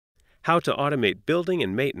How to automate building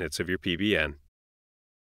and maintenance of your PBN.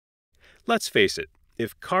 Let's face it,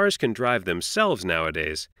 if cars can drive themselves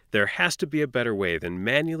nowadays, there has to be a better way than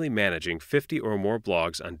manually managing 50 or more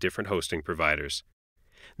blogs on different hosting providers.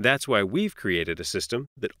 That's why we've created a system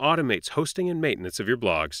that automates hosting and maintenance of your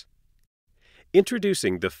blogs.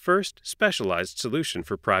 Introducing the first specialized solution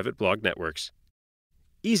for private blog networks,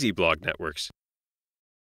 Easy Blog Networks.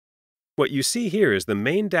 What you see here is the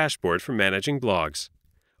main dashboard for managing blogs.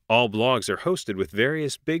 All blogs are hosted with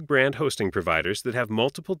various big brand hosting providers that have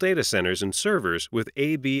multiple data centers and servers with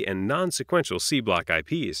A, B, and non-sequential C block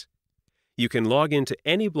IPs. You can log into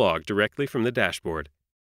any blog directly from the dashboard.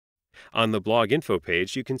 On the blog info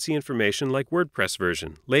page, you can see information like WordPress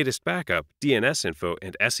version, latest backup, DNS info,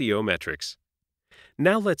 and SEO metrics.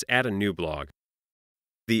 Now let's add a new blog.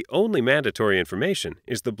 The only mandatory information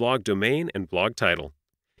is the blog domain and blog title.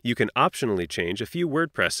 You can optionally change a few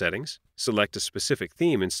WordPress settings, select a specific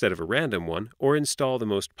theme instead of a random one, or install the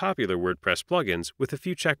most popular WordPress plugins with a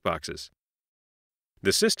few checkboxes.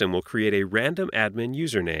 The system will create a random admin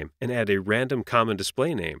username and add a random common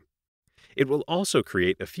display name. It will also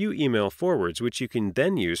create a few email forwards which you can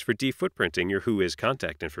then use for defootprinting your Whois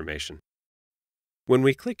contact information. When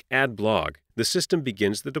we click Add Blog, the system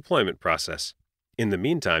begins the deployment process. In the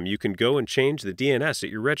meantime, you can go and change the DNS at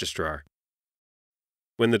your registrar.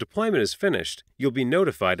 When the deployment is finished, you'll be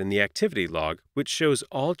notified in the activity log, which shows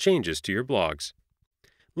all changes to your blogs.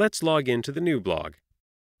 Let's log into the new blog.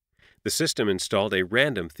 The system installed a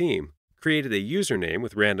random theme, created a username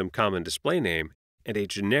with random common display name, and a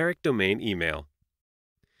generic domain email.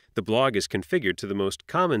 The blog is configured to the most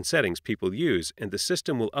common settings people use, and the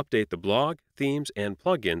system will update the blog, themes, and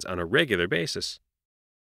plugins on a regular basis.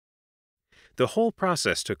 The whole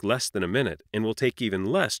process took less than a minute and will take even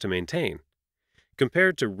less to maintain.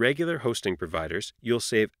 Compared to regular hosting providers, you'll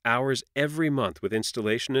save hours every month with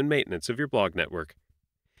installation and maintenance of your blog network.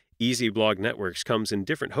 Easy Blog Networks comes in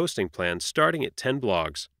different hosting plans starting at 10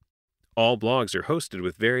 blogs. All blogs are hosted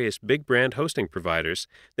with various big brand hosting providers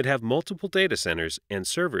that have multiple data centers and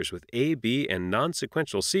servers with A, B, and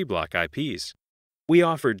non-sequential C block IPs. We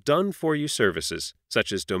offer done-for-you services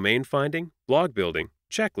such as domain finding, blog building,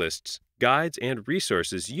 checklists, guides, and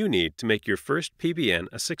resources you need to make your first PBN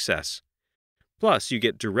a success. Plus, you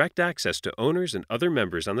get direct access to owners and other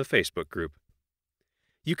members on the Facebook group.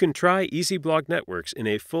 You can try Easy Blog Networks in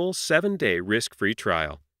a full 7-day risk-free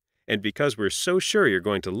trial. And because we're so sure you're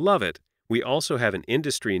going to love it, we also have an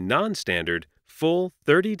industry non-standard, full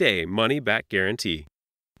 30-day money-back guarantee.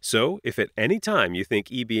 So, if at any time you think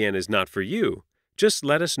EBN is not for you, just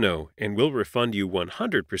let us know and we'll refund you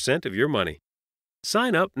 100% of your money.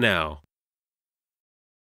 Sign up now.